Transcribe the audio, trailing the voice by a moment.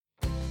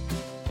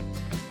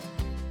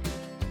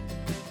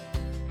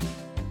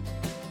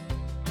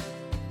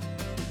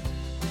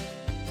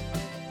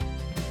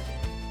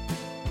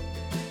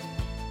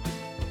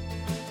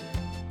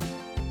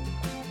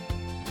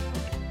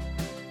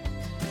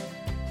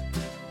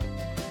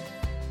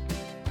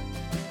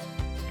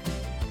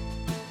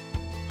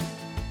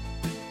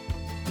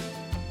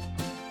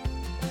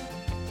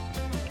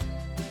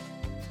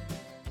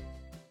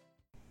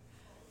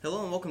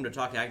Hello and welcome to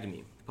Talk Ag to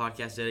Me, a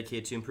podcast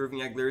dedicated to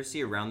improving ag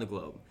literacy around the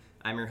globe.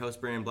 I'm your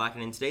host, Brandon Black,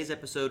 and in today's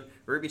episode,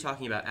 we're going to be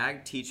talking about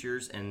ag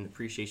teachers and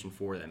appreciation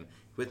for them.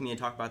 With me to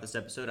talk about this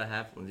episode, I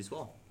have Lindsay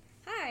Swall.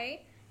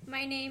 Hi,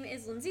 my name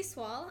is Lindsay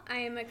Swall. I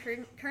am a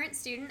current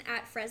student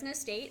at Fresno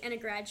State and a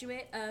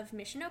graduate of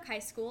Mission Oak High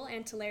School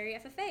and Tulare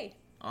FFA.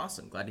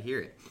 Awesome, glad to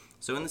hear it.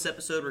 So in this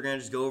episode, we're going to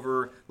just go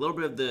over a little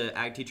bit of the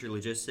ag teacher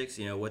logistics,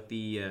 what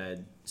the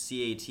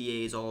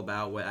CATA is all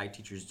about, what ag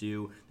teachers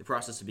do, the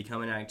process of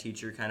becoming an ag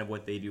teacher, kind of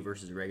what they do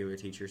versus a regular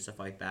teacher, stuff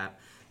like that.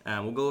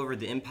 We'll go over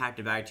the impact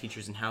of ag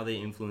teachers and how they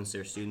influence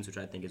their students, which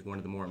I think is one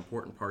of the more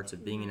important parts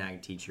of being an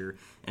ag teacher.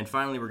 And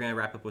finally, we're going to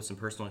wrap up with some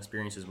personal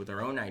experiences with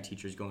our own ag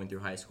teachers going through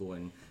high school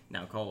and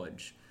now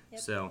college. Yep.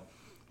 So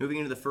moving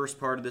into the first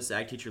part of this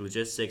ag teacher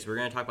logistics, we're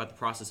going to talk about the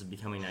process of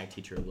becoming an ag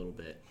teacher a little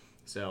bit.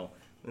 So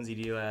Lindsay,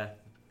 do you have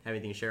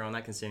anything to share on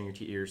that, considering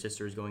your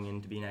sister is going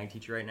in to be an ag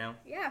teacher right now?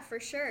 Yeah, for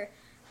sure.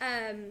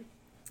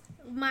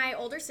 My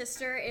older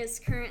sister is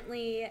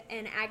currently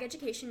an ag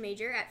education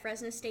major at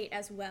Fresno State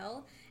as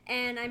well,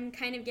 and I'm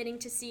kind of getting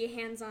to see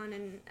hands-on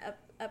and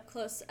up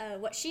close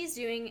what she's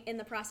doing in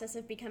the process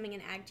of becoming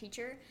an ag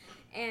teacher.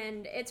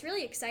 And it's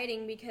really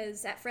exciting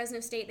because at Fresno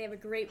State they have a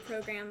great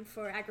program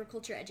for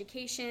agriculture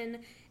education,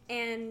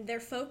 and their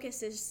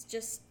focus is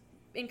just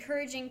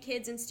encouraging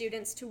kids and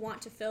students to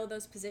want to fill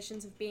those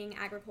positions of being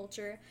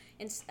agriculture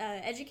and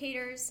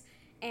educators.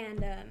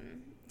 And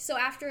so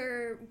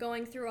after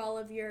going through all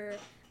of your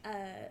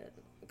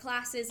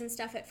classes and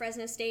stuff at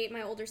Fresno State,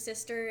 my older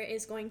sister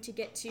is going to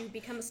get to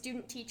become a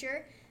student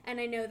teacher. And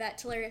I know that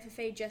Tulare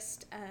FFA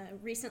just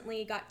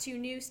recently got 2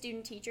 new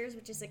student teachers,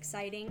 which is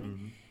exciting.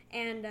 Mm-hmm.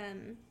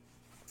 And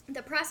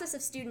the process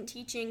of student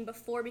teaching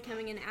before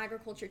becoming an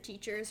agriculture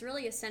teacher is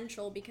really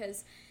essential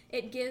because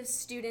it gives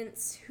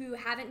students who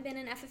haven't been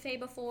in FFA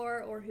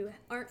before or who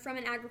aren't from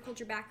an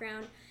agriculture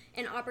background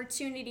an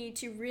opportunity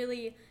to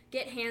really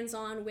get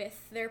hands-on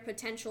with their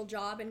potential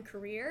job and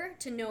career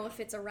to know if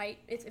it's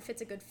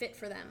a good fit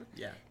for them.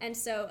 Yeah. And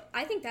so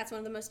I think that's one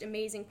of the most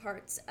amazing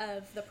parts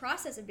of the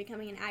process of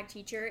becoming an ag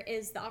teacher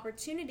is the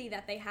opportunity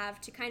that they have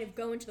to kind of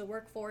go into the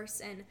workforce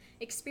and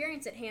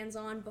experience it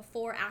hands-on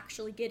before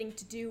actually getting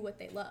to do what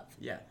they love.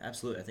 Yeah,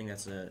 absolutely. I think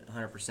that's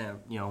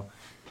 100%,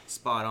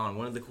 spot on.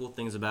 One of the cool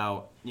things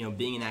about,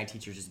 being an ag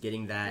teacher is just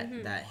getting that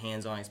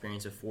hands-on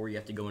experience before you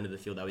have to go into the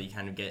field. That way you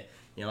kind of get,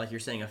 like you're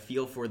saying, a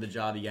feel for the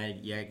job. You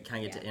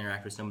kind of get to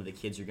interact with some of the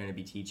kids you're going to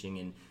be teaching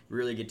and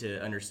really get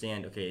to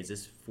understand, okay, is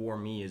this for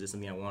me? Is this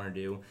something I want to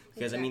do?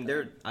 Because,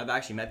 Exactly. I've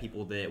actually met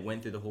people that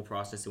went through the whole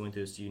process. They went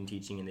through student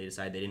teaching and they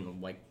decided they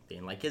didn't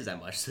like kids that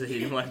much, so they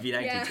didn't want to be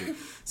an ag teacher.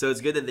 So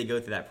it's good that they go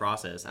through that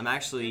process.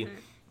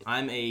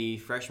 I'm a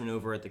freshman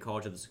over at the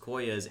College of the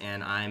Sequoias,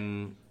 and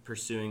I'm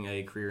pursuing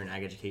a career in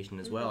ag education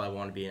as well. I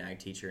want to be an ag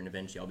teacher, and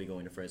eventually I'll be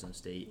going to Fresno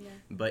State. Yeah.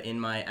 But in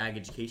my ag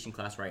education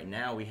class right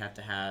now, we have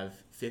to have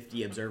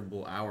 50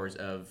 observable hours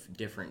of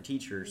different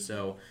teachers.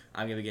 So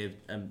I'm going to give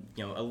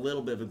a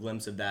little bit of a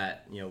glimpse of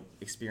that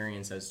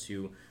experience as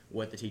to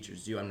what the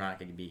teachers do. I'm not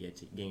going to be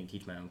getting to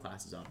teach my own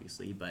classes,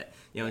 obviously, but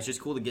it's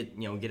just cool to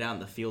get out in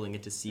the field and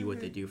get to see what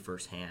they do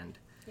firsthand.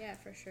 Yeah,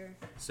 for sure.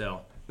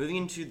 So, moving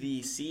into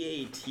the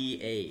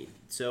CATA.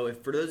 So,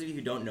 for those of you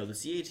who don't know, the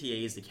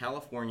CATA is the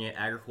California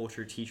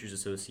Agriculture Teachers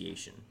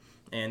Association.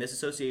 And this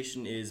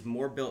association is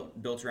more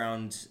built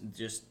around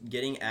just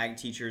getting ag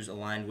teachers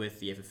aligned with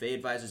the FFA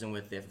advisors and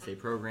with the FFA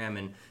program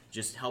and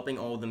just helping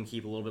all of them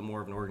keep a little bit more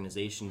of an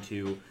organization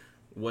to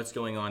what's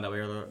going on. That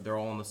way they're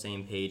all on the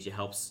same page. It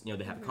helps,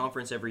 they have a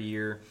conference every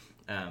year.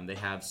 They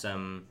have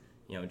some,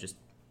 just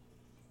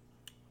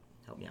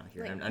help me out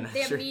here. Like, I'm not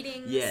they sure. have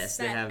meetings Yes,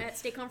 they have at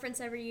state conference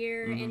every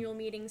year, annual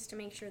meetings to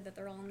make sure that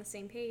they're all on the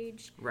same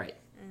page. Right.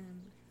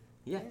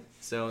 Yeah.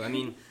 So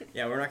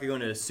we're not gonna go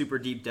into super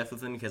deep depth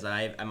with them because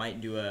I might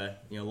do a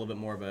little bit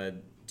more of a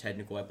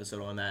technical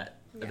episode on that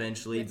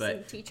eventually, with but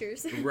some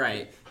teachers.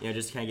 right.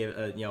 Just to kind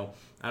of give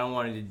I don't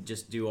want to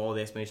just do all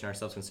the explanation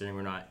ourselves considering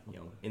we're not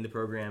in the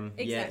program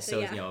yet.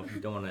 So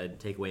don't want to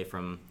take away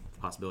from the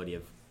possibility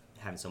of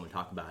having someone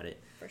talk about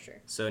it. For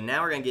sure. So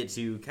now we're going to get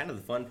to kind of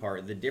the fun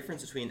part, the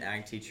difference between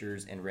ag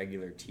teachers and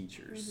regular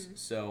teachers.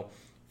 So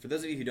for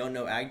those of you who don't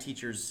know, ag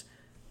teachers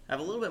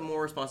have a little bit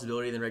more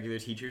responsibility than regular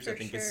teachers, I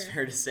think it's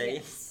fair to say.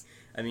 Yes.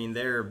 I mean,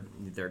 they're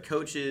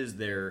coaches,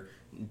 they're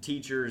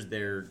teachers,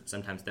 they're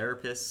sometimes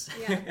therapists.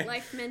 Yeah,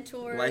 life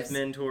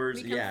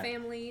mentors. Become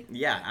family.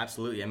 Yeah,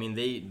 absolutely. I mean,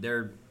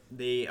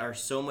 they are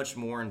so much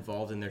more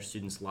involved in their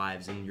students'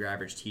 lives than your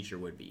average teacher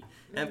would be.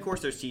 And of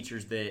course, there's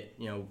teachers that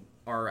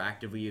are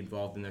actively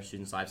involved in their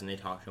students' lives and they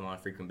talk to them on a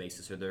frequent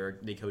basis, or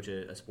they coach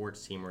a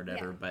sports team or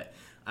whatever. Yeah. But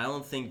I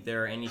don't think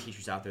there are any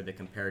teachers out there that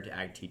compare to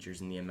ag teachers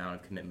in the amount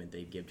of commitment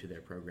they give to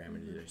their program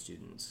and to their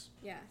students.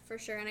 Yeah, for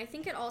sure. And I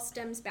think it all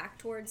stems back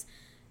towards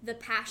the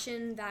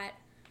passion that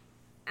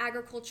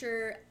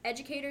agriculture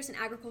educators and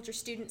agriculture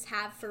students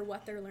have for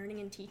what they're learning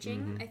and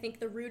teaching. I think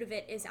the root of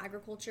it is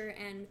agriculture,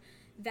 and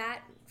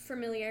that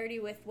familiarity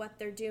with what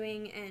they're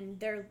doing and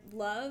their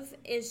love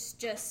is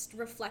just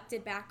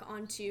reflected back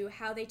onto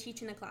how they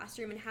teach in the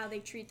classroom and how they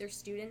treat their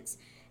students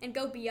and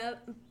go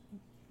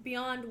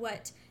beyond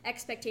what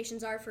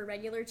expectations are for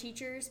regular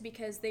teachers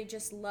because they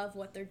just love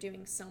what they're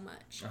doing so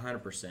much.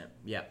 100%.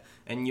 Yeah.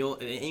 And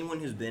anyone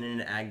who's been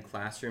in an ag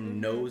classroom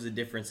knows the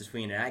difference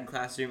between an ag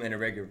classroom and a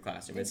regular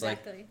classroom.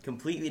 Exactly. It's like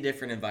completely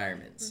different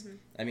environments.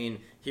 I mean,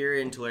 here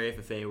in Tulare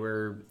FFA,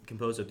 we're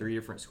composed of 3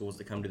 different schools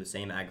that come to the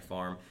same ag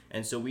farm.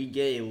 And so we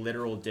get a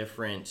literal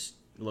different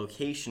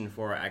location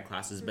for our ag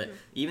classes, but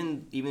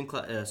even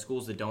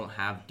schools that don't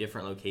have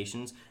different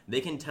locations, they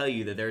can tell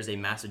you that there's a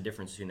massive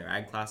difference between their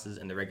ag classes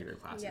and the regular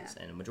classes. Yeah.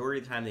 And a majority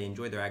of the time, they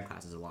enjoy their ag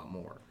classes a lot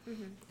more.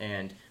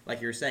 And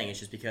like you were saying, it's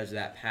just because of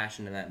that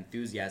passion and that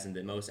enthusiasm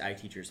that most ag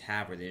teachers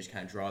have, where they just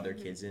kind of draw their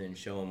kids in and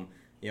show them,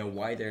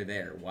 why they're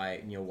there,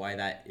 why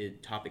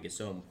that topic is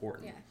so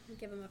important. Yeah,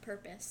 give them a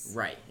purpose.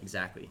 Right,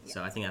 exactly. Yeah.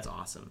 So I think that's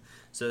awesome.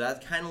 So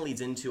that kind of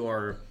leads into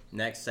our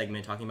next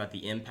segment, talking about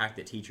the impact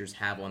that teachers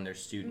have on their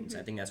students.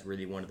 I think that's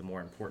really one of the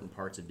more important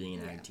parts of being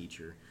an ag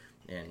teacher.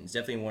 And it's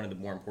definitely one of the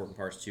more important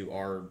parts to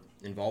our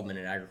involvement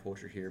in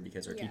agriculture here,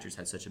 because our teachers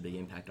had such a big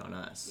impact on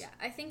us. Yeah,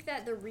 I think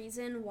that the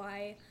reason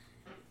why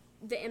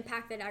the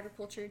impact that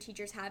agriculture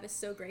teachers have is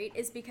so great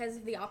is because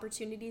of the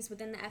opportunities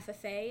within the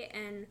FFA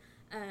and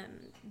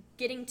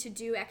getting to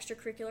do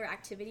extracurricular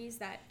activities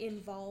that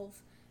involve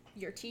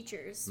your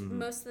teachers.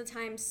 Most of the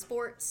time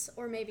sports,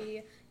 or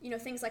maybe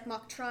things like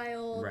mock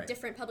trial,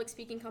 different public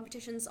speaking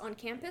competitions on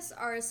campus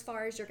are as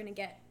far as you're going to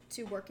get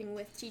to working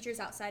with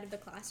teachers outside of the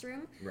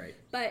classroom. Right.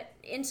 But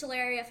in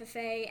Tulare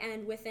FFA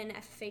and within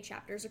FFA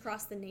chapters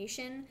across the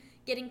nation,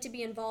 getting to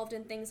be involved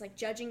in things like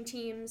judging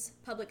teams,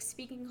 public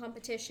speaking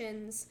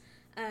competitions,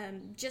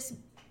 just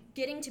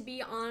getting to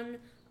be on,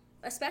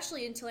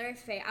 especially in Tulare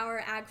FFA, our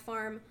ag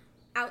farm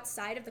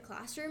outside of the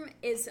classroom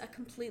is a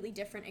completely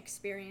different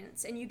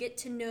experience. And you get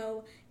to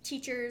know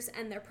teachers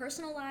and their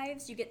personal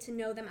lives, you get to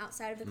know them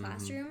outside of the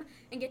classroom,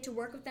 and get to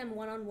work with them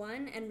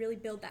one-on-one and really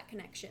build that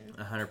connection.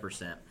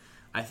 100%.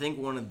 I think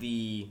one of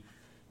the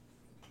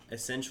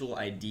essential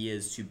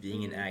ideas to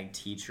being an ag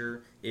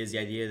teacher is the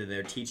idea that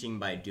they're teaching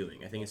by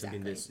doing. I think it's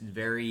something that's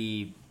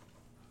very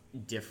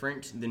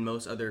different than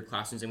most other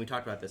classrooms, and we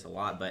talked about this a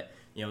lot, but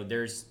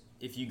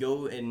if you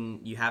go and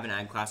you have an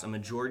ag class, a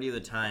majority of the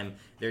time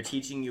they're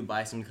teaching you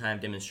by some kind of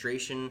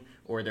demonstration,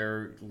 or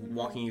they're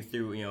walking you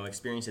through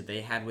experience that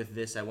they had with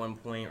this at one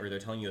point, or they're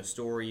telling you a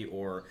story,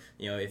 or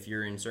if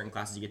you're in certain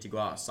classes you get to go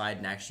outside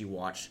and actually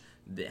watch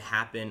that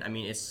happen. I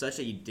mean, it's such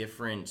a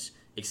different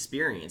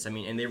experience. I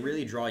mean, and they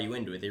really draw you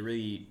into it. They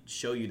really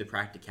show you the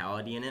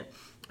practicality in it.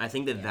 I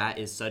think that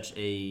is such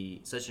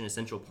an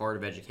essential part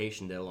of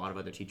education that a lot of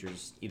other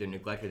teachers either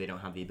neglect or they don't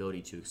have the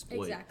ability to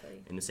exploit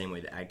in the same way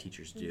that ag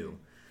teachers do.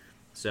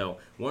 So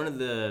one of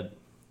the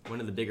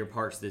bigger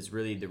parts that's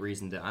really the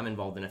reason that I'm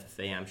involved in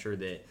FFA, I'm sure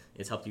that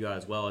it's helped you out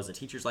as well, is the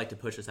teachers like to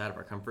push us out of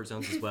our comfort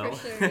zones as well.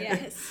 For sure,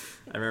 yes.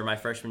 I remember my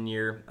freshman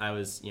year, I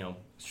was,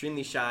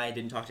 extremely shy,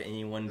 didn't talk to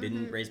anyone,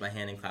 didn't raise my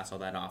hand in class all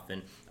that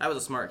often. I was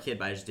a smart kid,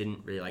 but I just didn't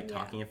really like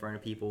talking in front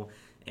of people.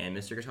 And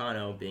Mr.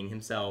 Catano, being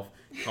himself,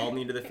 called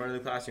me to the front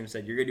of the classroom and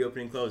said, "You're going to do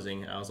opening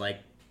closing." And I was like,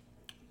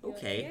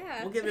 okay,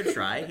 we'll give it a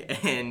try.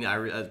 And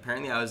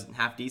apparently I was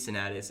half decent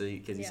at it,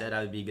 because he said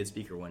I would be a good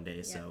speaker one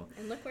day. So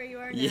and look where you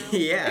are now.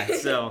 Yeah,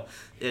 so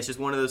it's just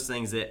one of those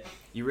things that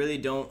you really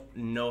don't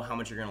know how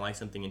much you're going to like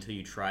something until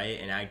you try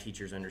it, and ag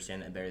teachers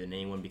understand that better than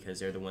anyone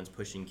because they're the ones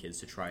pushing kids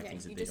to try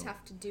things that they don't. You just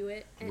have to do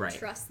it and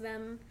trust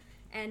them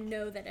and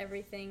know that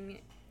everything,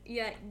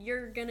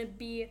 you're going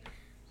to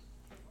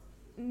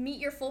meet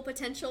your full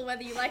potential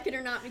whether you like it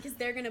or not, because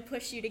they're going to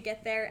push you to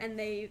get there, and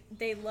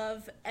they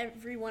love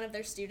every one of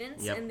their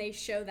students, and they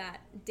show that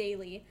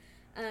daily.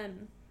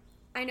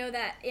 I know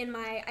that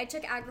I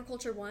took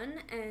Agriculture 1,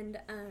 and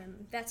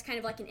that's kind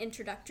of like an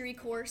introductory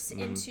course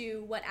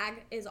into what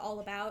ag is all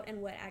about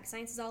and what ag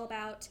science is all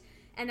about.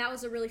 And that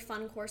was a really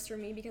fun course for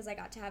me because I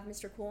got to have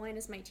Mr. Coolwine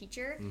as my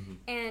teacher.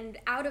 And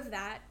out of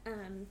that,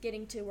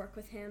 getting to work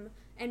with him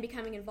and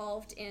becoming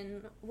involved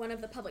in one of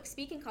the public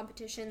speaking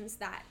competitions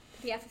that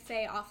the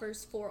FFA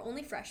offers for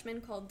only freshmen,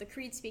 called the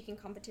Creed Speaking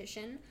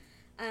Competition.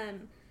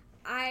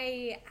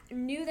 I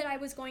knew that I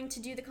was going to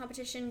do the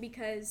competition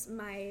because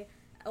my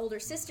older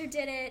sister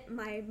did it,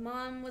 my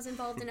mom was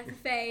involved in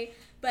FFA,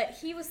 but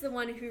he was the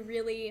one who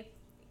really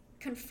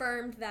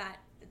confirmed that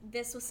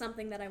this was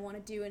something that I want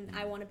to do and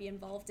I want to be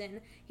involved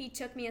in. He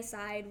took me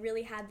aside,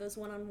 really had those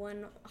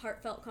one-on-one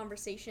heartfelt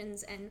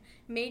conversations, and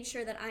made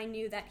sure that I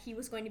knew that he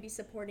was going to be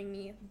supporting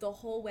me the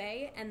whole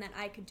way and that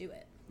I could do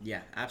it.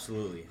 Yeah,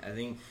 absolutely. I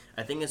think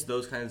it's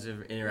those kinds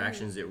of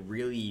interactions that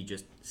really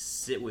just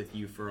sit with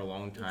you for a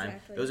long time.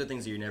 Exactly. Those are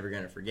things that you're never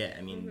going to forget.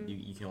 I mean,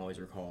 you can always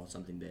recall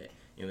something that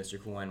Mr.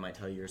 Coolwine might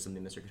tell you, or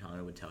something Mr.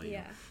 Catano would tell you.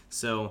 Yeah.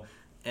 So,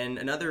 and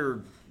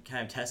another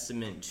kind of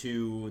testament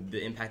to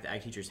the impact that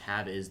ag teachers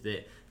have is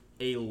that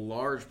a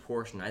large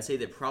portion, I'd say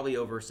that probably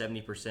over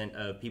 70%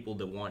 of people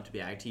that want to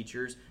be ag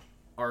teachers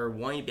are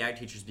wanting to be ag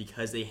teachers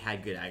because they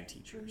had good ag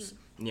teachers.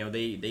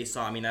 They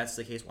saw, I mean, that's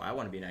the case why I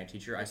want to be an ag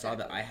teacher. I saw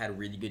that I had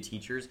really good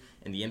teachers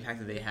and the impact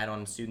that they had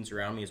on students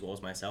around me as well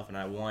as myself, and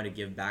I wanted to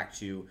give back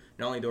to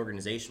not only the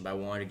organization, but I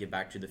wanted to give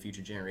back to the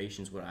future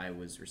generations what I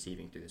was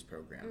receiving through this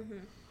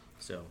program.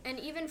 So. And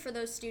even for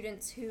those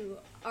students who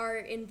are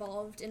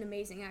involved in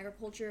amazing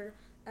agriculture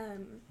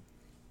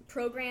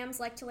programs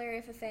like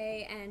Tulare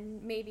FFA,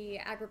 and maybe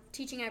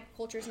teaching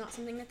agriculture is not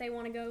something that they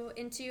want to go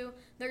into,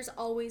 there's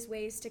always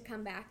ways to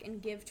come back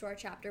and give to our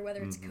chapter,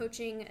 whether it's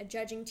coaching a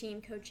judging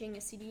team, coaching a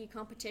CDE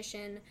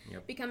competition,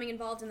 becoming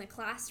involved in the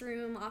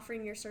classroom,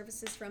 offering your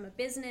services from a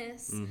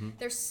business.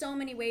 There's so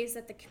many ways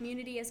that the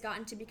community has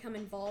gotten to become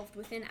involved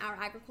within our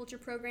agriculture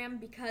program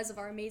because of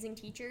our amazing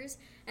teachers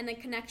and the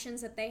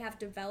connections that they have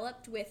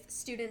developed with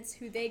students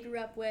who they grew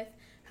up with,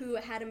 who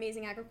had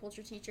amazing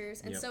agriculture teachers.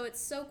 And so it's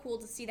so cool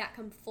to see that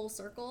come full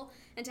circle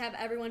and to have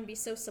everyone be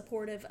so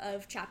supportive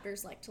of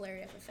chapters like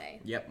Tulare FFA.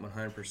 Yep,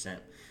 100%.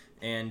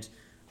 And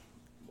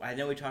I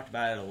know we talked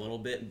about it a little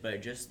bit, but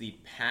just the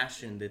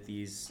passion that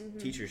these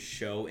teachers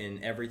show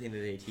in everything that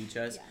they teach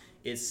us,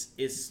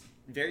 is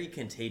very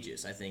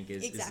contagious, I think,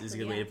 is a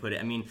good way to put it.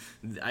 I mean,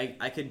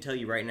 I could tell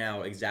you right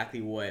now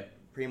exactly what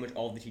pretty much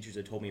all of the teachers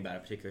have told me about a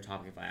particular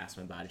topic if I ask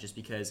them about it, just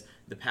because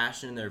the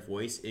passion in their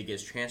voice, it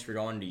gets transferred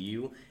on to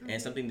you, and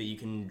it's something that you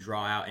can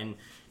draw out. And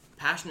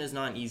passion is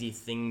not an easy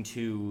thing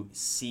to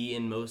see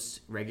in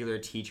most regular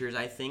teachers,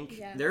 I think.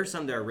 Yeah. There are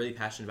some that are really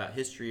passionate about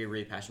history, or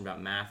really passionate about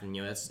math, and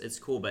it's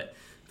cool, but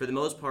for the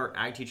most part,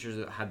 ag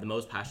teachers have the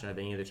most passion of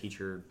any other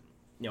teacher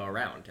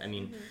around. I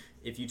mean,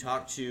 if you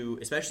talk to,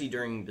 especially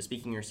during the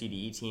speaking or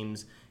CDE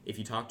teams, if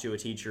you talk to a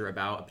teacher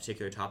about a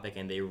particular topic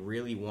and they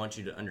really want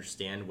you to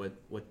understand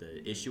what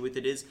the issue with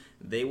it is,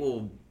 they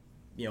will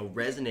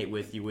resonate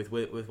with you with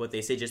what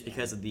they say, just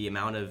because of the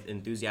amount of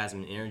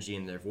enthusiasm and energy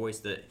in their voice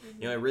that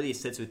it really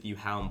sits with you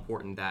how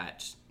important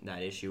that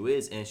issue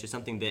is. And it's just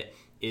something that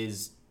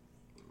is,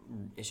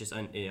 it's just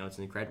it's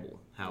incredible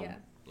how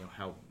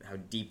how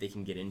deep they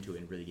can get into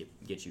it and really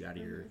get you out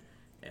of your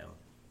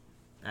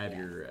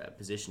your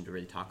position to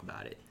really talk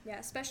about it. Yeah,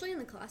 especially in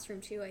the classroom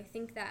too. I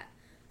think that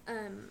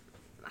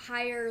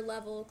higher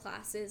level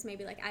classes,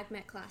 maybe like Ag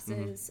Met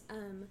classes,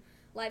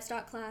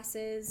 livestock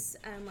classes,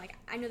 like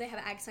I know they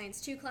have Ag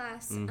Science 2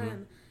 class.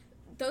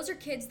 Those are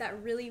kids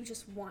that really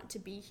just want to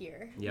be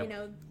here.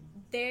 Yep.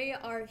 They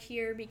are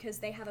here because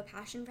they have a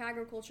passion for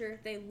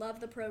agriculture. They love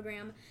the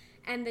program.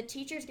 And the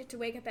teachers get to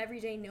wake up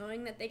every day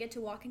knowing that they get to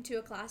walk into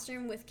a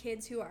classroom with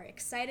kids who are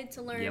excited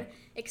to learn,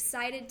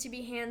 excited to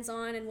be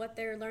hands-on in what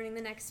they're learning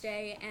the next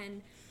day.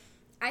 And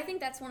I think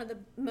that's one of the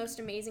most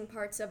amazing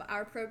parts of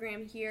our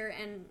program here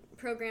and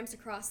programs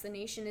across the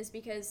nation, is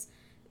because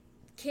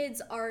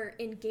kids are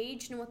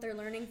engaged in what they're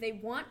learning. They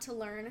want to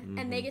learn,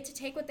 and they get to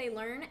take what they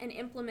learn and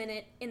implement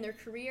it in their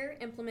career,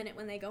 implement it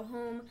when they go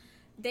home.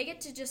 They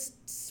get to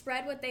just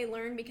spread what they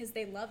learn because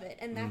they love it,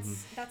 and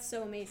that's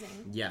so amazing.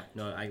 Yeah,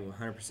 no, I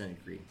 100%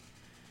 agree.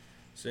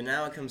 So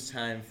now it comes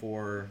time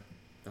for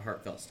the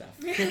heartfelt stuff.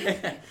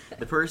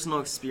 The personal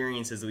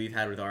experiences that we've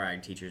had with our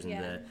ag teachers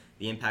and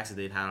the impacts that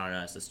they've had on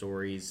us, the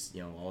stories,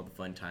 all the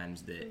fun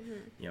times that,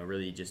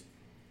 really just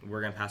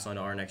we're going to pass on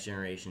to our next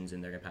generations,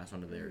 and they're going to pass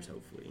on to theirs,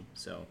 hopefully.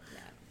 So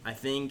I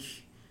think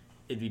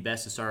it'd be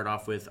best to start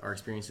off with our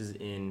experiences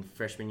in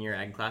freshman year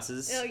ag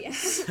classes. Oh, yeah.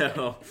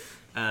 So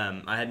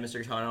I had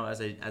Mr. Catano,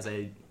 as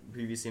I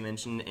previously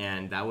mentioned,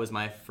 and that was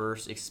my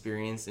first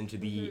experience into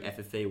the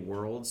FFA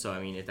world. So,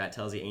 I mean, if that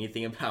tells you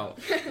anything about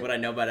what I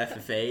know about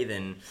FFA,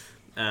 then,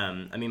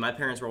 I mean, my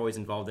parents were always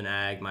involved in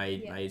ag.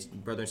 My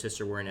brother and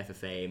sister were in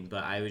FFA,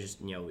 but I was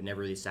just, it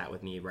never really sat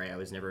with me, right? I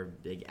was never a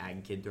big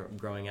ag kid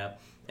growing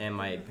up. And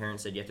my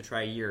parents said, you have to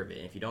try a year of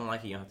it. If you don't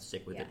like it, you don't have to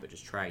stick with it, but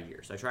just try a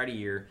year. So I tried a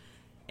year.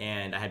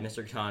 And I had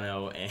Mr.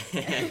 Catano,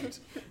 and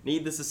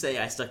needless to say,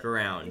 I stuck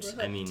around.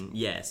 I mean,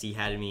 yes, he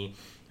had me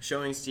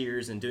showing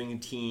steers and doing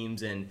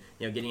teams and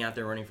getting out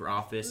there running for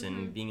office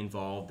and being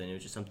involved, and it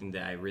was just something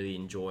that I really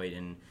enjoyed,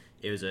 and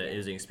it was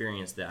an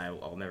experience that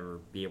I'll never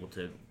be able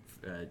to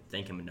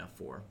thank him enough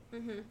for.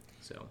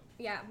 So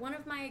one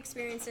of my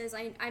experiences,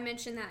 I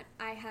mentioned that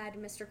I had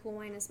Mr.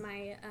 Coolwine as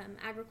my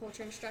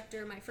agriculture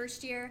instructor my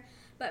first year,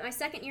 but my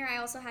second year I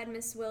also had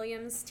Miss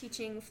Williams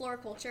teaching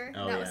floriculture.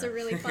 That was a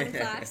really fun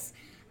class.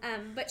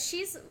 But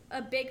she's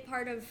a big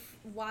part of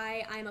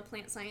why I'm a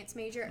plant science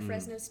major at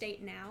Fresno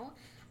State now.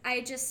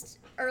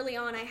 Early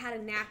on, I had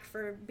a knack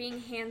for being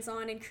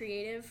hands-on and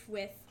creative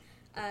with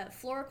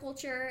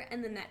floriculture,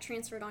 and then that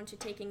transferred on to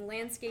taking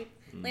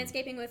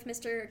landscaping with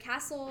Mr.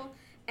 Castle,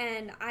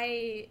 and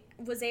I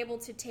was able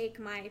to take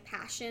my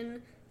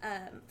passion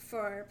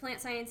for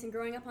plant science and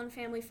growing up on a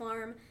family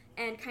farm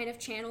and kind of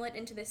channel it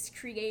into this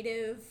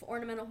creative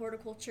ornamental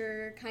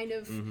horticulture kind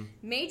of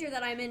major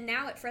that I'm in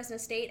now at Fresno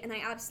State, and I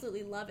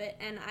absolutely love it,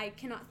 and I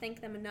cannot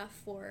thank them enough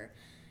for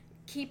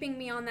keeping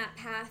me on that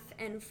path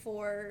and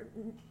for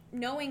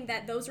knowing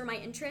that those were my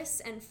interests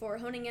and for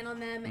honing in on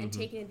them and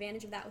taking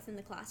advantage of that within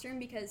the classroom,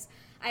 because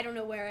I don't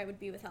know where I would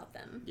be without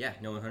them. Yeah,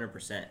 no,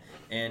 100%.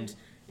 And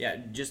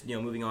just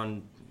moving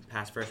on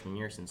past freshman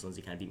year, since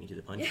Lindsay kind of beat me to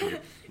the punch here.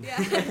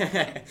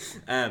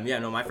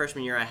 My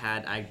freshman year I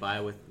had Ag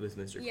Bio with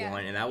Mr.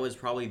 Coolwine, and that was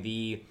probably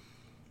the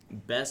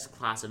best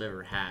class I've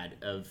ever had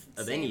of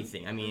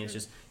anything. I mean,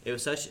 it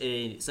was such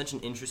an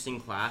interesting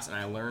class, and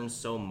I learned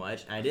so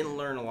much. And I didn't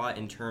learn a lot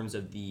in terms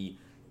of the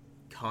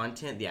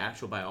content, the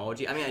actual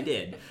biology. I mean, I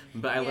did,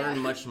 but I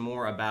learned much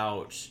more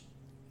about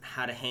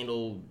how to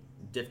handle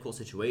difficult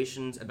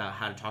situations, about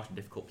how to talk to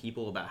difficult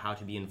people, about how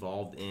to be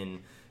involved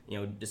in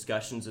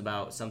discussions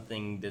about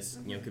something that's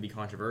could be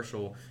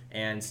controversial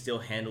and still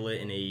handle it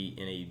in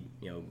a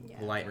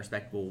polite and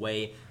respectable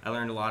way. I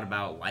learned a lot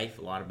about life,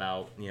 a lot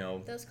about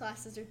those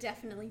classes are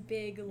definitely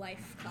big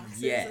life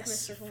classes.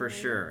 Yes, with Mr. for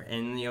sure.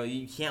 And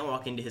you can't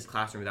walk into his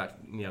classroom without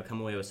come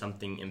away with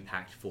something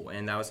impactful,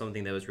 and that was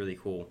something that was really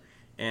cool.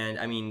 And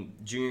I mean,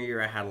 junior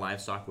year I had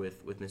livestock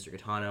with Mr.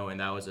 Catano, and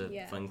that was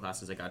a fun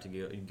class as I got to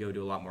go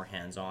do a lot more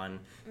hands-on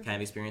kind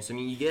of experience. So, I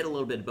mean, you get a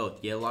little bit of both.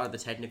 You get a lot of the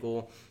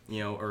technical,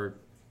 or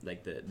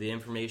like the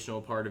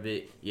informational part of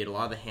it. You get a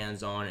lot of the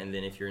hands-on, and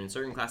then if you're in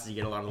certain classes, you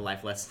get a lot of the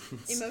life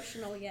lessons.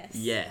 Emotional, yes.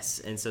 Yes,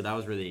 and so that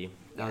was a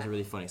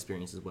really fun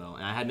experience as well.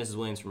 And I had Mrs.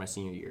 Williams for my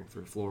senior year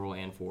for floral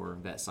and for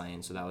vet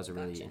science, so that was a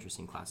really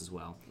interesting class as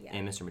well. Yeah.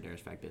 And Mr. Madera's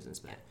fact business,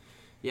 but.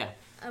 Yeah.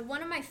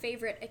 One of my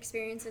favorite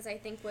experiences, I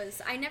think,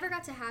 was I never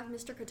got to have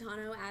Mr.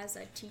 Catano as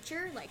a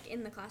teacher, like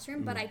in the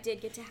classroom, but I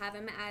did get to have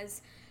him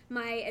as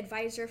my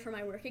advisor for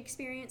my work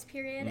experience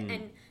period.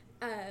 And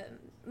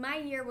my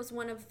year was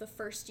one of the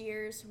first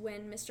years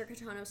when Mr.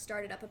 Catano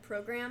started up a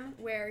program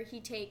where he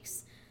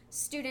takes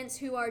students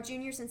who are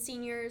juniors and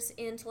seniors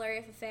in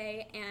Tulare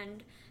FFA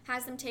and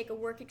has them take a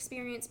work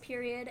experience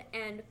period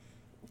and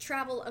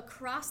travel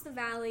across the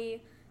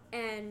valley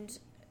and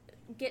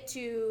get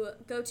to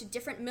go to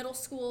different middle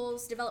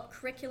schools, develop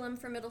curriculum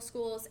for middle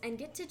schools, and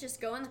get to just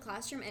go in the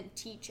classroom and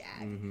teach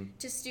ag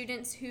to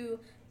students who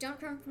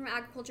don't come from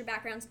agriculture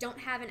backgrounds, don't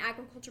have an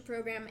agriculture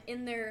program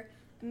in their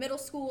middle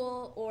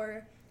school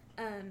or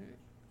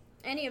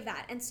any of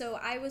that. And so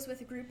I was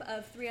with a group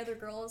of 3 other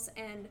girls,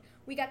 and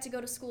we got to go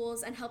to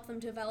schools and help them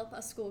develop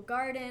a school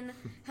garden,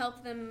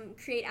 help them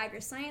create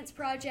agri-science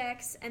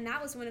projects, and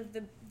that was one of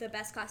the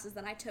best classes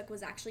that I took,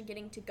 was actually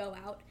getting to go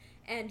out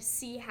and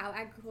see how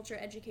agriculture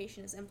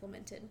education is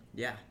implemented.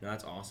 Yeah, no,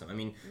 that's awesome. I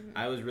mean,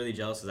 I was really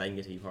jealous that I didn't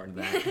get to be part of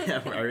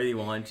that. I really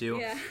wanted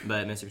to,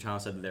 but Mr. Catano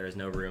said that there is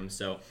no room.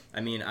 So,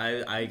 I mean,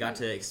 I got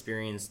to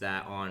experience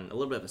that on a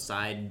little bit of a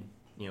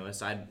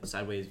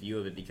sideways view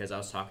of it, because I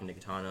was talking to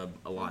Catano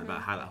a lot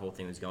about how that whole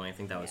thing was going. I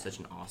think that was such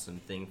an awesome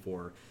thing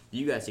for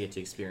you guys to get to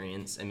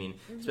experience. I mean,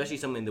 especially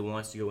someone that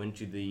wants to go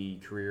into the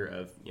career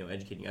of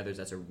educating others.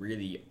 That's a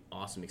really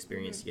awesome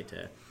experience to get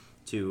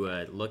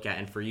to look at.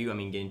 And for you, I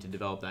mean, getting to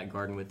develop that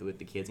garden with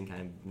the kids and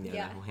kind of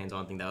that whole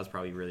hands-on thing, that was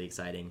probably really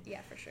exciting.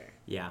 Yeah, for sure.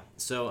 Yeah.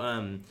 So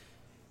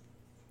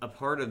a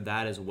part of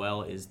that as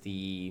well is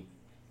the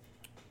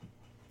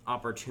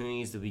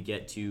opportunities that we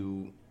get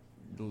to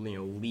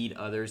lead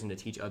others and to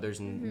teach others,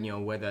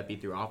 and whether that be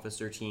through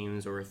officer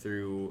teams or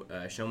through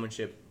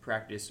showmanship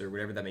practice or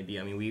whatever that may be.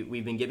 I mean,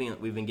 we've been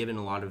given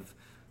a lot of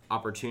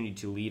opportunity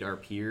to lead our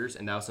peers,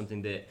 and that was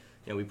something that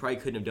we probably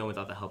couldn't have done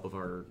without the help of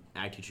our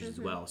ag teachers as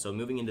well. So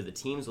moving into the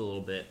teams a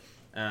little bit,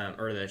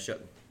 or the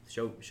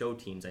show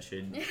teams, I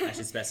should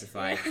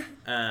specify.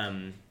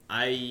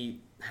 I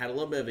had a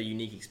little bit of a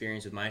unique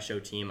experience with my show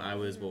team. I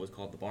was what was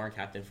called the barn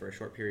captain for a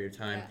short period of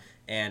time,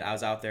 and I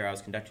was out there. I was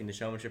conducting the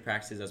showmanship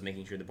practices. I was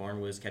making sure the barn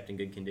was kept in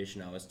good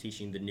condition. I was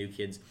teaching the new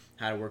kids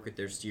how to work with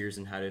their steers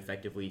and how to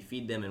effectively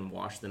feed them and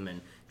wash them and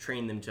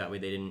train them so that way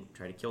they didn't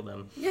try to kill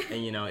them.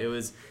 And it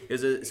was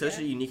such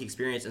a unique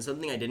experience, and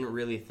something I didn't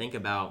really think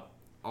about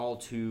all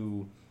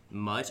too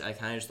much. I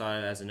kind of just thought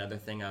of it as another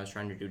thing I was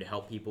trying to do to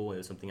help people. It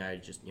was something I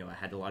just I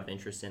had a lot of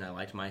interest in. I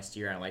liked my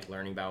steer. I liked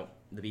learning about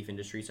the beef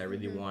industry, so I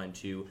really wanted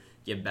to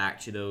give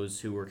back to those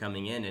who were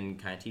coming in and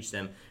kind of teach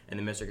them. And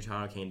then Mr.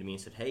 Catano came to me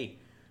and said, hey,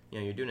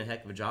 you're doing a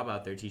heck of a job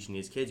out there teaching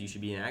these kids. You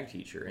should be an ag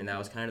teacher. And that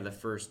was kind of the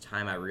first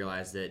time I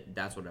realized that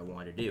that's what I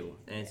wanted to do.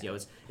 And it's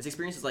it's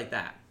experiences like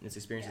that. It's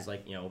experiences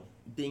like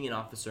being an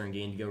officer and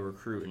getting to go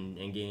recruit and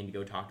getting to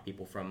go talk to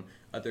people from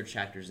other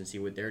chapters and see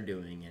what they're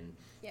doing,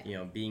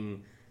 and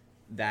being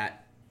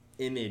that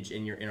image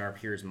in our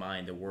peers'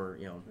 mind that we're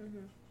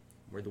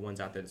we're the ones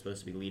out there that's supposed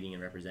to be leading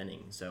and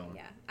representing. So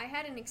I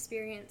had an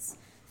experience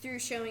through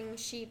showing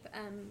sheep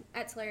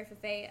at Tulare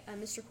FFA.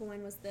 Mr.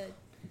 Coolwine was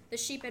the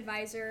sheep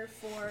advisor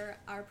for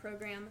our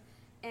program,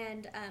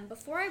 and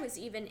before I was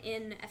even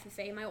in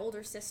FFA, my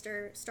older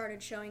sister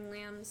started showing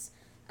lambs.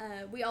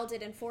 We all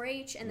did in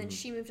 4-H, and then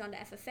she moved on to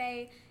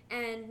FFA,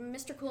 and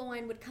Mr.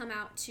 Coolwine would come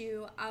out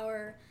to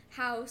our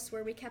house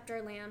where we kept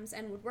our lambs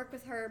and would work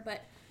with her,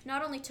 but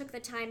not only took the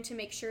time to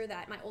make sure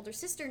that my older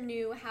sister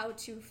knew how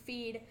to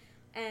feed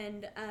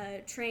and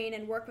train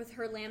and work with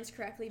her lambs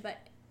correctly, but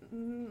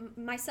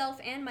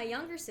myself and my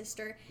younger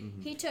sister,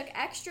 he took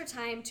extra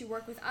time to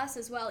work with us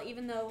as well.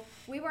 Even though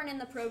we weren't in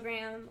the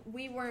program,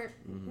 we weren't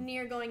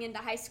near going into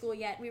high school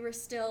yet, we were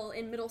still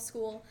in middle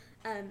school,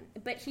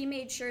 but he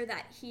made sure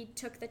that he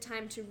took the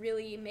time to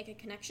really make a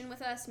connection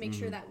with us, make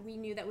sure that we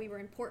knew that we were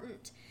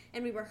important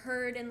and we were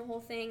heard in the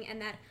whole thing,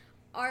 and that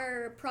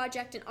our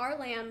project and our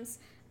lambs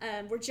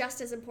were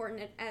just as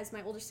important as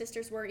my older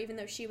sisters were, even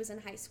though she was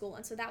in high school.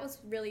 And so that was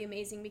really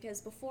amazing,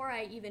 because before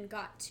I even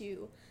got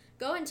to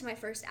go into my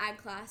first ag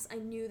class, I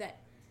knew that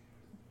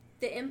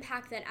the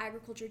impact that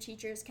agriculture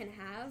teachers can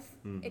have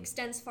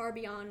extends far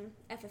beyond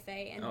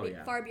FFA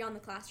and far beyond the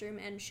classroom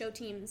and show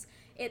teams.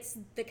 It's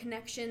the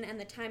connection and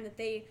the time that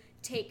they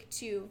take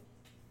to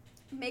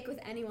make with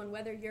anyone,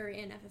 whether you're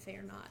in FFA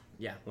or not.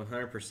 Yeah,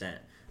 100%.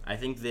 I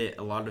think that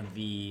a lot of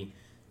the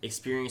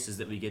experiences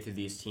that we get through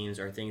these teams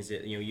are things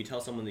that, you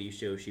tell someone that you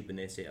show sheep and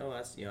they say, oh,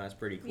 that's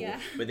pretty cool. Yeah.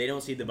 But they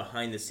don't see the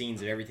behind the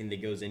scenes of everything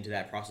that goes into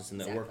that process and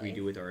the work we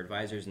do with our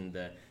advisors and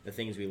the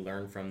things we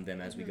learn from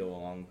them as we go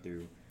along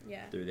through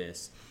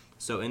this.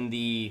 So in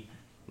the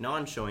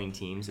non-showing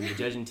teams and the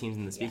judging teams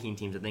and the speaking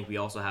teams, I think we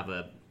also have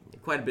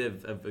quite a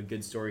bit of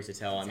good stories to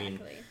tell. Exactly. I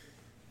mean,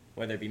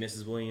 whether it be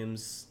Mrs.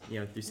 Williams,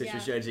 through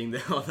citrus judging,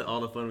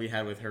 all the fun we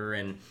had with her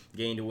and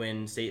getting to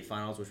win state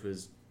finals, which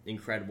was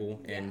incredible,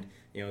 and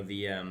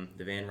the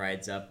van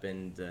rides up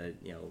and the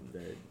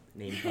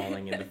name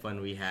calling and the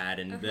fun we had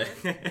and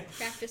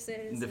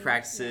the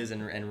practices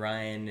and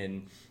Ryan,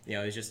 and it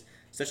was just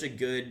such a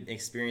good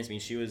experience. I mean,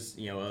 she was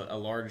a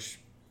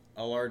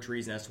large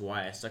reason as to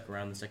why I stuck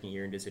around the second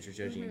year and did citrus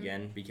judging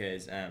again,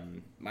 because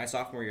my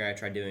sophomore year I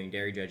tried doing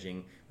dairy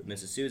judging with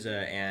Mrs.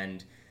 Souza,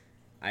 and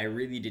I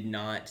really did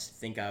not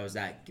think I was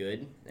that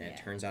good, and it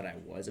turns out I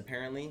was,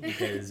 apparently,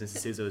 because Mrs.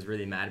 Souza was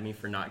really mad at me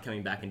for not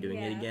coming back and doing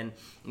it again.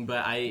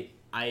 But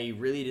I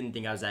really didn't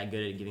think I was that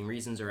good at giving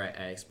reasons or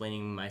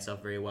explaining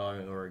myself very well,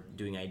 or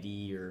doing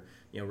ID, or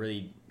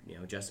really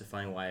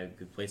justifying why I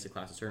could place the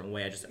class a certain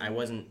way. I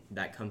wasn't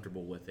that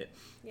comfortable with it.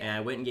 And I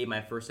went and gave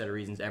my first set of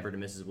reasons ever to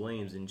Mrs.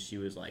 Williams, and she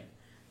was like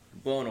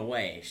blown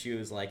away. She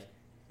was like,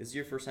 "This is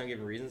your first time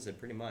giving reasons?" I said,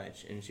 "Pretty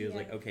much." And she was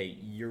like, "Okay,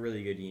 you're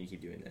really good. You need to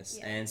keep doing this."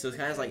 And so it's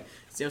kind of like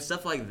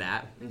stuff like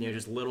that.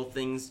 Just little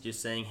things,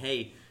 just saying,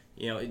 "Hey,"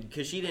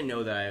 because she didn't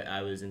know that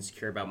I was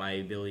insecure about my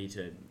ability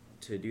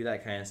to do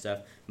that kind of stuff.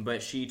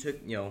 But she took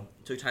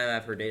time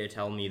out of her day to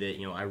tell me that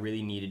I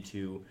really needed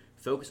to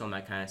focus on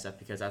that kind of stuff,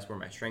 because that's where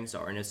my strengths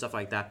are, and it's stuff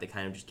like that that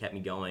kind of just kept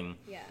me going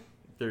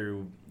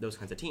through those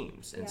kinds of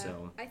teams. And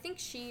so I think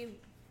she,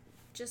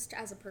 just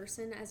as a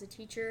person, as a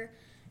teacher,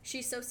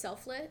 she's so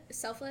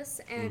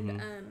selfless,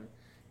 and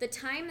the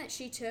time that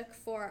she took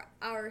for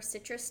our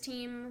citrus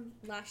team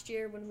last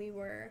year when we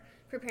were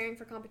preparing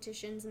for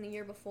competitions and the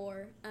year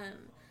before,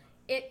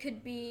 it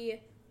could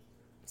be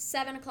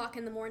 7 o'clock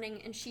in the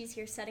morning and she's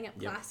here setting up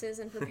classes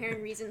and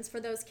preparing reasons for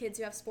those kids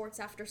who have sports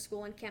after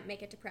school and can't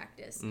make it to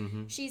practice.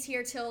 She's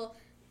here till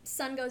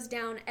sun goes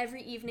down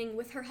every evening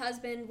with her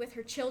husband, with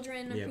her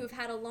children who've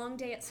had a long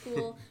day at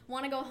school,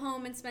 want to go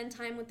home and spend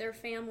time with their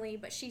family,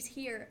 but she's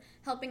here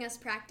helping us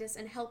practice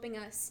and helping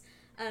us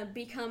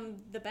become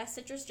the best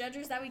citrus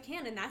judges that we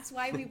can. And that's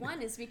why we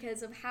won, is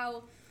because of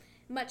how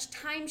much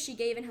time she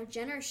gave and how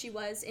generous she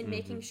was in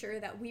making sure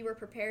that we were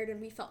prepared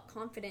and we felt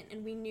confident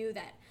and we knew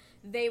that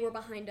they were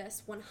behind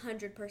us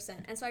 100%.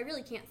 And so I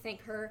really can't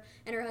thank her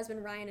and her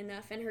husband Ryan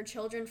enough, and her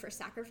children, for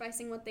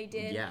sacrificing what they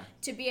did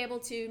to be able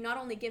to not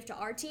only give to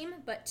our team,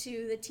 but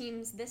to the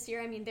teams this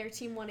year. I mean, their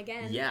team won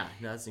again. Yeah,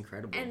 no, that's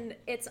incredible. And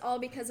it's all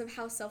because of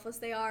how selfless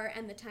they are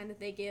and the time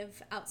that they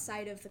give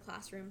outside of the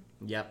classroom.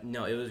 Yep.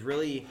 No, it was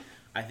really,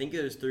 I think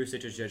it was through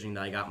citrus judging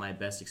that I got my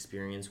best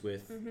experience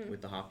with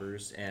the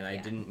hoppers, and I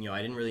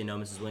didn't really know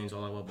Mrs. Williams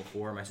all that well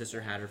before. My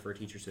sister had her for a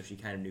teacher, so she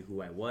kind of knew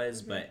who I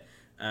was, but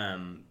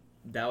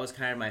that was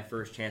kind of my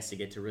first chance to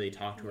get to really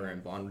talk to her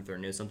and bond with her,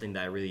 and it was something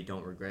that I really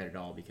don't regret at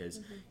all, because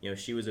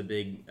she was a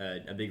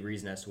big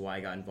reason as to why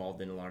I got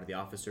involved in a lot of the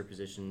officer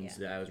positions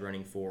that I was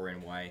running for,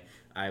 and why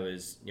I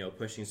was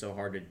pushing so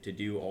hard to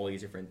do all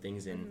these different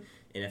things in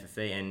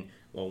FFA. And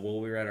while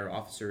we were at our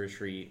officer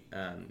retreat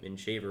in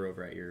Shaver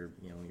over at your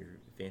your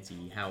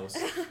fancy house,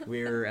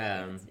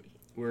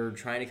 we're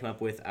trying to come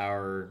up with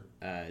our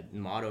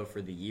motto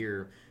for the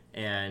year.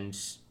 And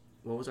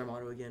what was our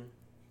motto again?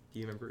 Do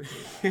you remember?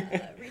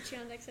 Reach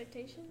beyond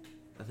expectation.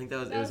 I think it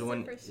was the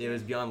one. It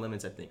was Beyond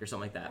Limits, I think, or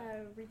something like that.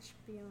 Reach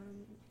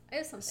beyond. It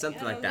was something.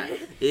 Something like that.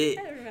 I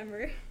don't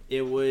remember.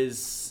 It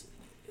was.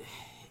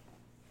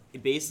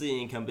 It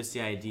basically encompassed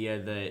the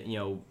idea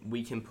that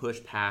we can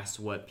push past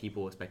what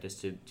people expect us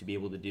to be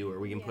able to do, or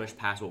we can push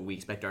past what we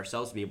expect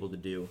ourselves to be able to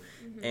do.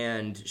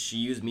 And she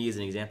used me as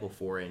an example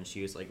for it, and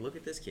she was like, "Look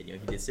at this kid.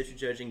 He did citrus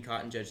judging,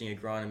 cotton judging,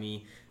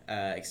 agronomy,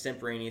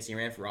 extemporaneous. He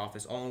ran for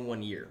office all in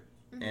 1 year."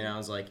 And I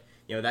was like,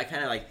 that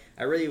kind of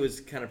I really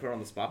was kind of put on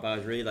the spot, but I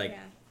was really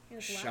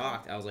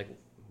shocked. I was like,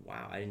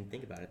 wow, I didn't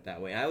think about it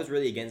that way. And I was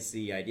really against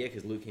the idea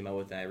because Luke came out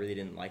with that. I really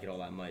didn't like it all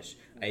that much.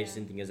 I just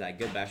didn't think it was that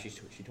good. But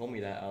she told me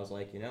that, I was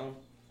like,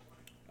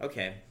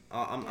 okay,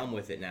 I'm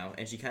with it now.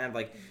 And she kind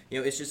of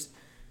it's just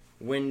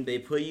when they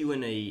put you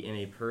in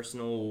a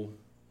personal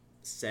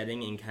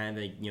setting and kind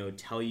of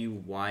tell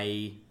you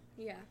why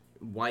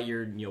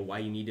you're why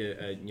you need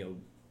to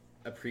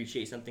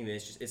appreciate something, that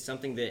it's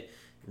something that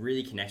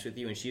really connects with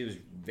you. And she was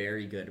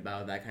very good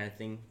about that kind of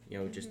thing,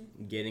 just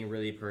getting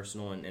really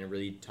personal and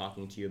really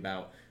talking to you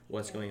about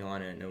what's going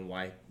on and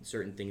why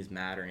certain things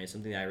matter. And it's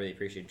something that I really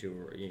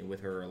appreciated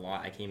with her a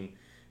lot. I came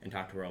and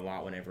talked to her a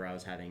lot whenever I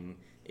was having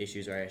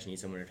issues or I just need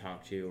someone to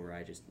talk to or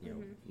I just,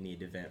 need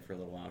to vent for a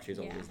little while, she's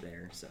always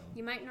there. So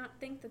you might not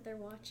think that they're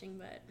watching,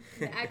 but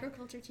the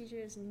agriculture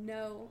teachers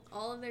know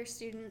all of their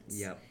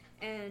students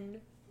and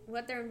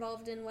what they're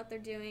involved in, what they're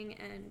doing,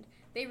 and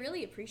they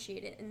really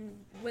appreciate it. And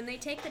when they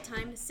take the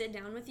time to sit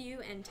down with you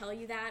and tell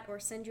you that, or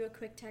send you a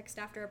quick text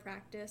after a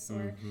practice,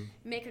 or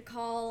make a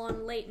call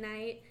on late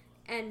night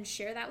and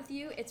share that with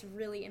you, it's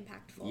really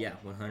impactful. Yeah,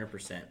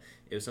 100%.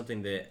 It was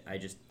something that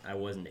I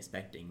wasn't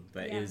expecting,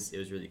 but it was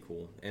really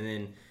cool. And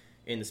then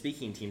in the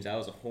speaking teams, that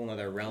was a whole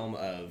other realm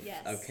of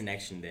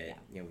connection that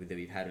that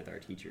we've had with our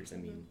teachers. I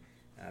mean,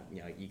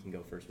 you can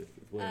go first with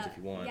Williams if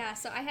you want. Yeah,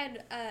 so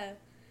I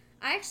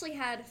actually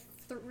had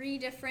 3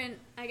 different,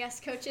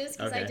 coaches,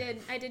 because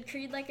I did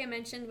Creed, like I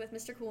mentioned, with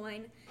Mr.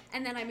 Coyne,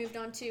 and then I moved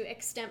on to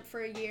Extemp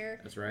for a year.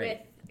 That's right. With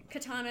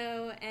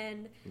Catano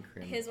and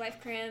his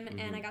wife Krim,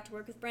 and I got to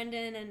work with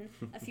Brendan and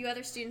a few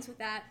other students with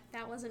that.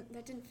 That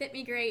didn't fit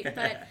me great,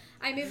 but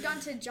I moved on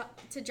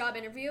to job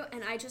interview,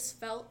 and I just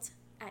felt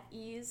at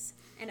ease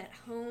and at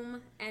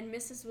home, and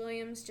Mrs.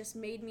 Williams just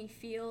made me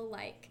feel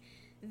like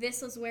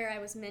this was where I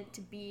was meant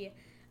to be.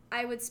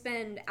 I would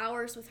spend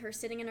hours with her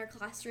sitting in her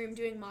classroom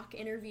doing mock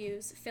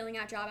interviews, filling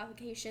out job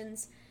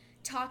applications,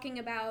 talking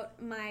about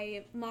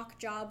my mock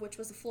job, which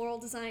was a floral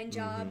design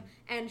job,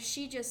 and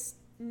she just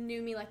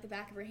knew me like the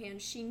back of her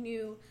hand. She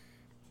knew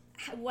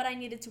what I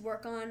needed to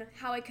work on,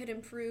 how I could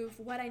improve,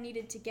 what I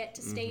needed to get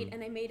to state,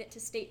 and I made it to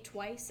state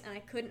twice, and I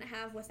couldn't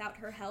have without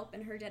her help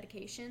and her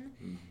dedication.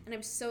 And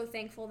I'm so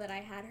thankful that I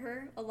had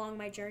her along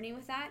my journey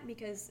with that,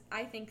 because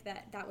I think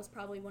that was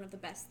probably one of the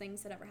best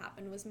things that ever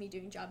happened, was me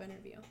doing job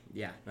interview.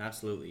 Yeah,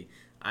 absolutely.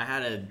 I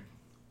had a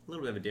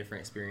little bit of a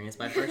different experience.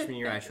 My freshman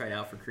year, I tried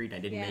out for Creed, and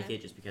I didn't make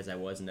it just because I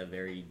wasn't a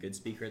very good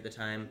speaker at the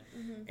time.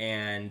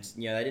 And, that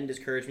didn't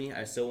discourage me.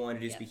 I still wanted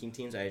to do speaking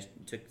teams. I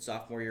took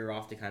sophomore year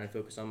off to kind of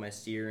focus on my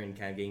SEER and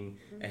kind of getting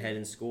ahead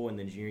in school. And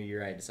then junior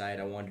year, I decided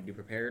I wanted to do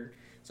prepared.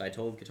 So I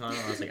told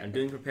Catano, I was like, I'm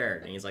doing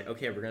prepared. And he's like,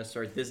 okay, we're going to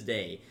start this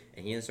day.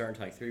 And he didn't start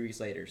until like 3 weeks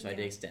later. So I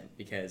did Extemp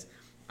because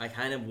I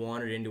kind of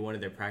wandered into one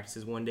of their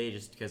practices one day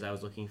just because I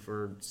was looking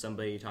for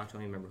somebody to talk to.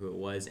 I don't remember who it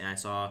was. And I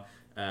saw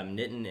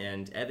Nitin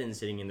and Evan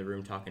sitting in the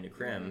room talking to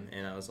Krim,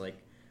 and I was like,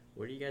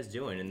 what are you guys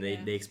doing? And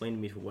they explained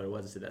to me what it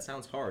was. I said, that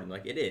sounds hard. And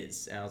like, it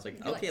is. And I was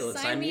like, okay,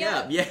 let's sign me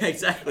up. Yeah,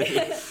 exactly.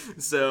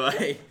 So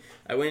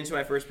I went into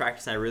my first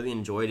practice, and I really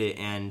enjoyed it,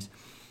 and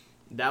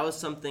that was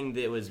something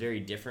that was very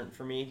different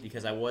for me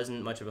because I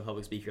wasn't much of a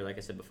public speaker, like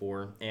I said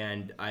before,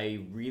 and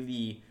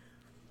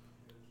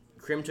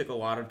Krim took a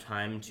lot of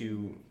time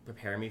to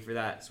prepare me for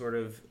that sort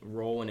of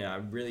role, and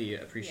I'm really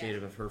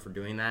appreciative of her for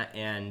doing that.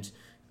 And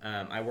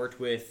I worked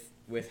with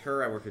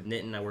her, I worked with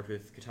Nitin, I worked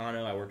with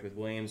Catano, I worked with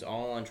Williams,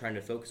 all on trying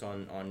to focus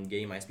on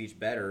getting my speech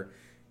better.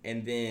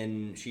 And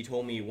then she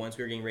told me once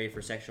we were getting ready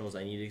for sectionals,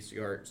 I needed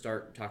to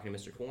start talking to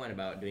Mr. Coyne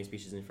about doing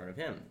speeches in front of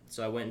him.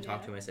 So I went and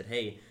talked to him. I said,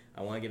 hey,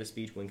 I want to give a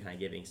speech. When can I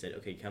give it? He said,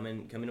 okay, come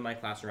into my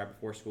classroom right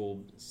before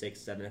school, 6,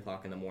 7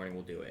 o'clock in the morning,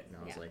 we'll do it. And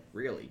I was like,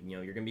 really?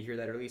 You're going to be here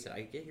that early? He said,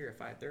 I get here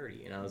at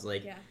 5:30. And I was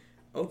like,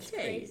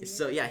 okay.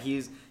 So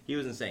he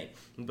was insane,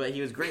 but he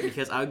was great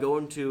because I would go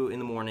in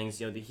the mornings,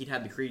 he'd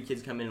have the Creed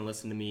kids come in and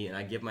listen to me, and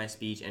I'd give my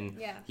speech, and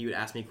he would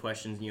ask me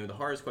questions, the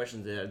hardest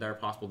questions that are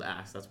possible to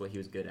ask. That's what he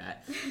was good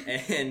at.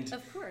 And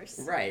of course,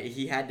 right,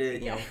 he had to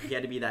he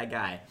had to be that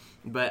guy.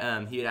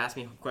 But he would ask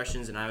me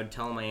questions, and I would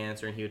tell him my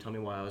answer, and he would tell me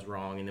why I was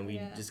wrong, and then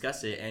we'd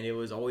discuss it, and it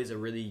was always a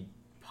really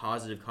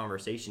positive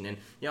conversation. And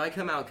I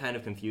come out kind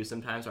of confused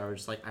sometimes, so I was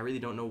just like, I really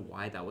don't know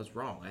why that was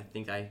wrong. I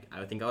think I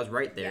was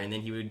right there. And then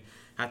he would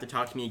have to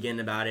talk to me again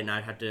about it, and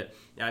I'd have to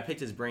I picked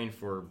his brain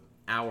for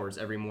hours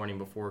every morning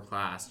before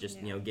class, just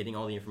getting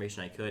all the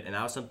information I could. And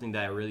that was something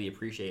that I really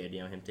appreciated,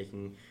 him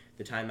taking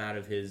the time out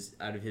of his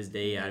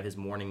day, out of his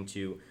morning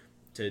to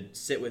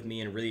sit with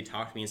me and really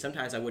talk to me. And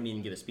sometimes I wouldn't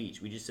even give a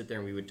speech. We'd just sit there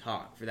and we would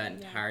talk for that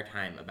entire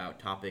time about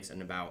topics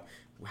and about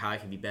how I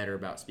could be better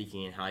about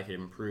speaking and how I could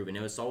improve. And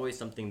it was always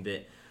something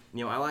that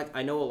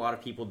I know a lot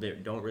of people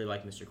that don't really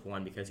like Mr.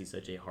 Coyne because he's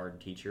such a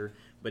hard teacher,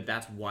 but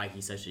that's why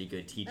he's such a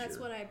good teacher. That's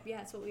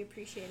what we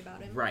appreciate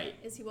about him. Right.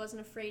 Is he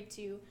wasn't afraid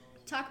to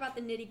talk about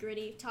the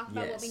nitty-gritty, talk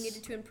about what we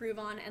needed to improve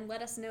on, and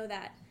let us know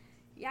that,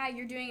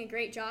 you're doing a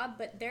great job,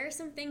 but there are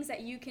some things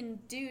that you can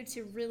do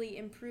to really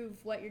improve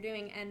what you're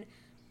doing. And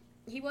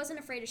he wasn't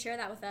afraid to share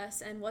that with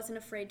us, and wasn't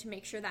afraid to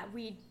make sure that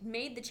we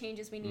made the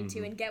changes we need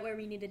to and get where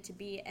we needed to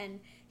be. And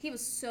he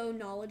was so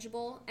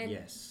knowledgeable and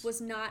was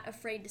not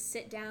afraid to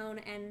sit down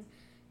and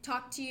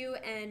talk to you,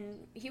 and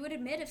he would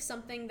admit if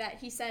something that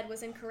he said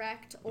was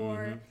incorrect,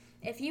 or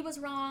if he was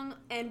wrong,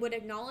 and would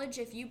acknowledge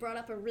if you brought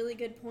up a really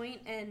good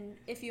point and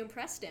if you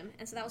impressed him.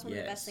 And so that was one of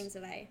the best things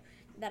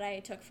that I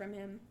took from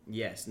him.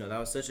 Yes, no, that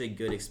was such a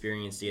good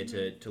experience to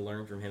get to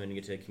learn from him and to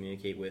get to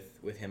communicate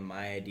with him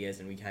my ideas,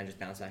 and we kind of just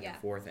bounce back and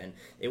forth. And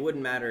it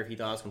wouldn't matter if he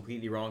thought I was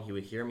completely wrong. He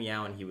would hear me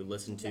out, and he would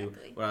listen to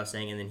what I was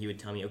saying, and then he would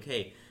tell me,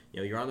 okay,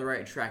 you're on the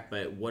right track,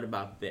 but what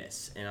about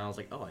this? And I was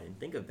like, oh, I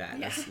didn't think of that.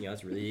 That's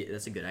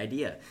that's a good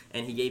idea.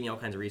 And he gave me all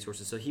kinds of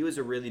resources. So he was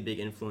a really big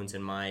influence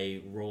in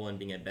my role in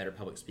being a better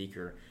public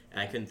speaker, and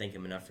I couldn't thank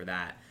him enough for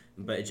that.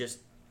 But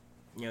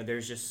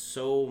there's just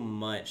so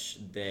much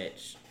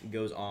that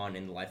goes on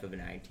in the life of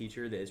an ag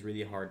teacher that is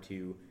really hard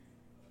to,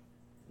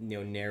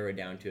 narrow it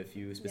down to a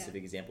few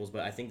specific examples.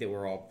 But I think that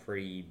we're all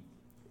pretty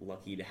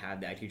lucky to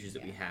have the ag teachers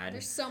that we had.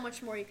 There's so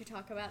much more you could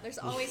talk about. There's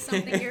always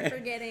something you're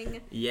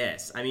forgetting.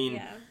 Yes. I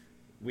mean,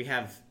 we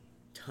have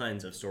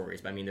tons of stories.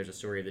 But I mean, there's a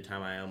story of the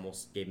time I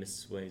almost gave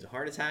Mrs. Williams a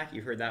heart attack.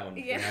 You heard that one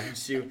before,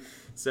 haven't you?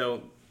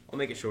 So I'll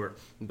make it short.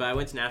 But I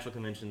went to National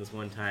Convention this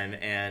one time,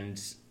 and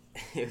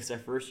it was our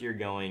first year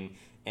going,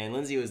 and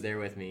Lindsay was there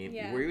with me.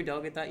 Yeah. Were you a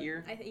delegate that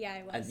year?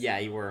 I was. Yeah,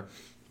 you were.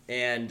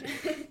 And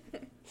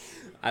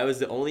I was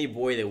the only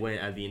boy that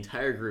went out of the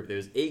entire group. There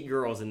was 8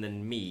 girls and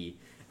then me.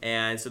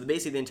 And so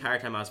basically the entire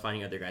time I was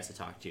finding other guys to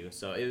talk to.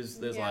 So it was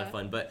a lot of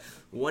fun. But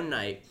one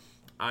night,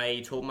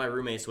 I told my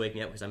roommates to wake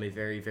me up because I'm a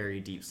very, very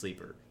deep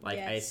sleeper.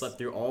 I slept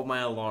through all of my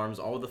alarms,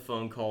 all of the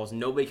phone calls.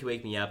 Nobody could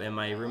wake me up. And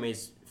my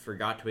roommates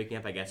forgot to wake me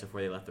up, I guess,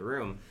 before they left the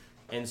room.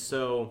 And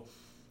so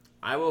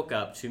I woke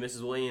up to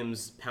Mrs.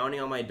 Williams pounding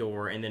on my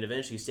door and then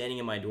eventually standing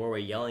in my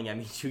doorway yelling at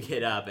me to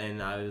get up.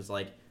 And I was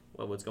like,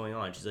 well, what's going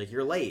on? She's like,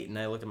 you're late. And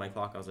I looked at my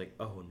clock. I was like,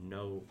 oh,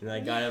 no. And I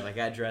got up. I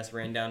got dressed,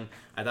 ran down.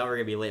 I thought we were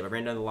going to be late. I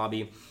ran down to the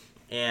lobby.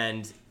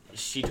 And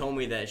she told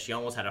me that she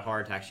almost had a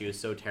heart attack. She was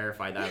so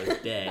terrified that I was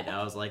dead.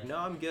 I was like, no,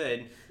 I'm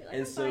good. Like,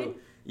 and so, fine.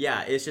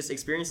 Yeah, it's just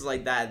experiences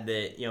like that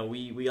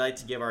we like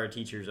to give our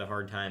teachers a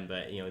hard time.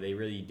 But, they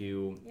really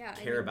do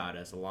care about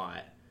us a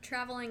lot.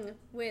 Traveling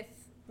with,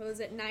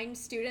 9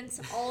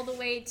 students all the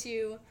way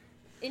to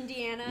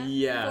Indiana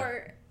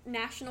for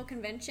national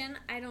convention.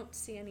 I don't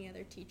see any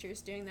other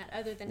teachers doing that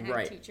other than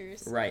ag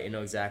teachers. Right,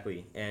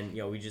 exactly. And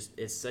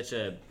it's such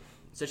a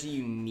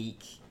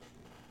unique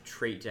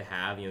trait to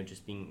have,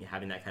 just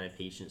having that kind of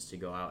patience to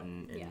go out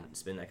and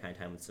spend that kind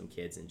of time with some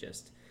kids and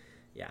just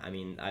I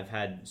mean, I've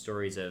had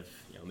stories of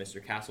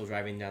Mr. Castle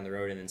driving down the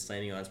road and then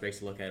slamming on his brakes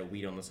to look at a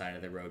weed on the side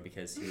of the road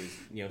because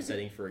he was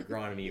studying for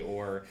agronomy,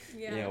 or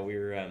we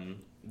were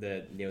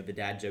the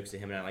dad jokes to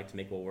him and I like to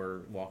make while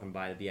we're walking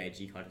by the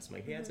BIG contest. I'm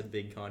like, hey, that's a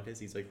big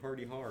contest. He's like,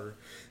 hardy har.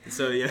 And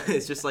so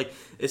it's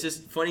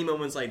just funny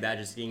moments like that,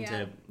 just getting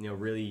to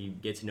really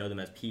get to know them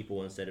as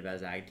people instead of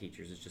as ag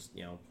teachers. It's just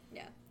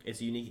it's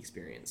a unique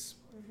experience.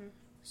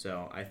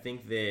 So I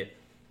think that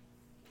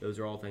those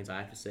are all things I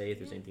have to say. If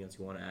there's anything else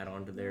you want to add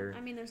on to there.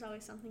 I mean, there's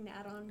always something to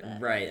add on. But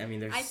right. I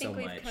mean, there's so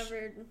much. I think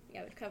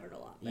we've covered a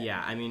lot. But.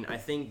 Yeah. I mean, I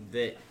think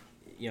that,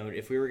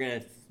 if we were going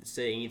to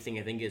say anything,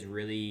 I think is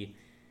really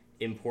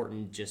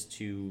important just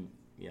to,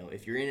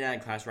 if you're in an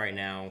ag class right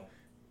now,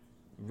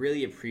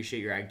 really appreciate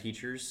your ag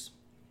teachers.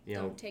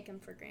 Don't take them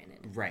for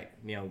granted. Right.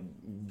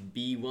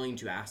 Be willing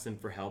to ask them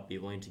for help. Be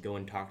willing to go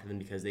and talk to them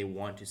because they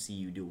want to see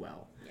you do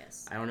well.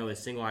 Yes. I don't know a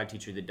single ag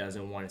teacher that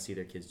doesn't want to see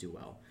their kids do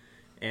well.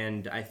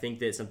 And I think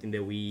that's something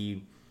that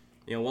we,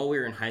 while we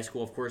were in high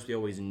school, of course, we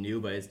always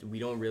knew, but we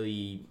don't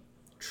really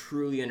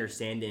truly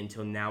understand it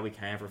until now we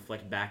kind of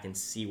reflect back and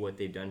see what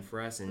they've done for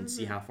us and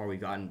see how far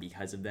we've gotten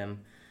because of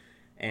them.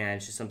 And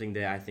it's just something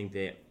that I think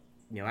that,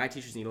 ag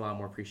teachers need a lot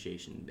more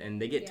appreciation.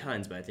 And they get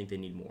tons, but I think they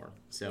need more.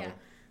 So,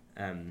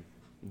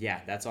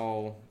 that's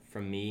all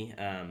from me.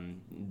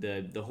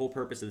 The whole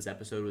purpose of this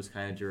episode was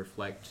kind of to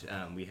reflect.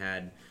 We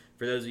had,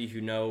 for those of you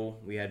who know,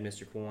 we had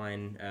Mr.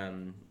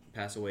 Quine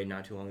passed away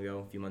not too long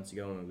ago, a few months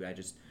ago, and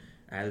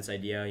I had this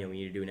idea, we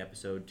need to do an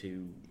episode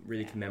to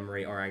really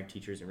commemorate our ag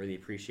teachers and really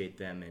appreciate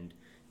them and,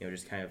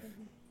 just kind of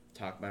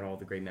talk about all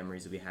the great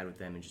memories that we had with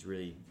them and just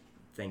really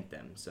thank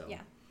them. So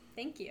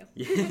thank you.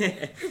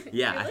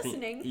 Yeah, for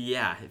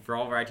listening. For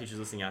all of our ag teachers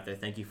listening out there,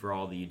 thank you for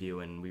all that you do,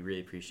 and we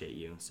really appreciate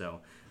you. So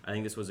I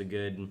think this was a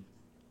good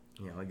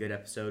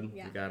episode.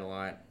 Yeah. We got a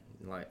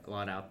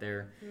lot out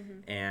there,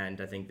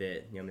 and I think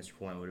that Mr.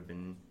 Quine would have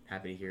been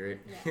happy to hear it.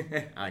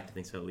 Yeah. I like to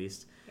think so, at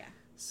least. Yeah.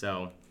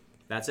 So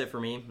that's it for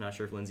me. I'm not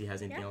sure if Lindsay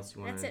has anything else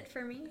you want to That's it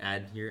for me.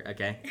 add here.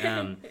 Okay.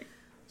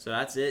 So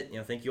that's it.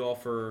 Thank you all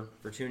for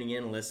tuning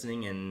in and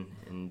listening,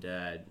 and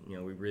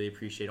we really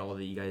appreciate all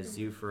that you guys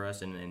do for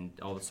us and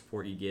all the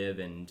support you give,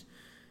 and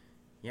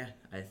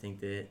I think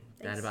that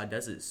about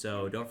does it.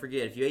 So don't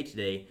forget, if you ate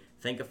today,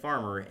 thank a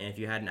farmer, and if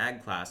you had an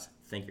ag class,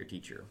 thank your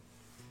teacher.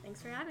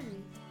 Thanks for having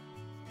me.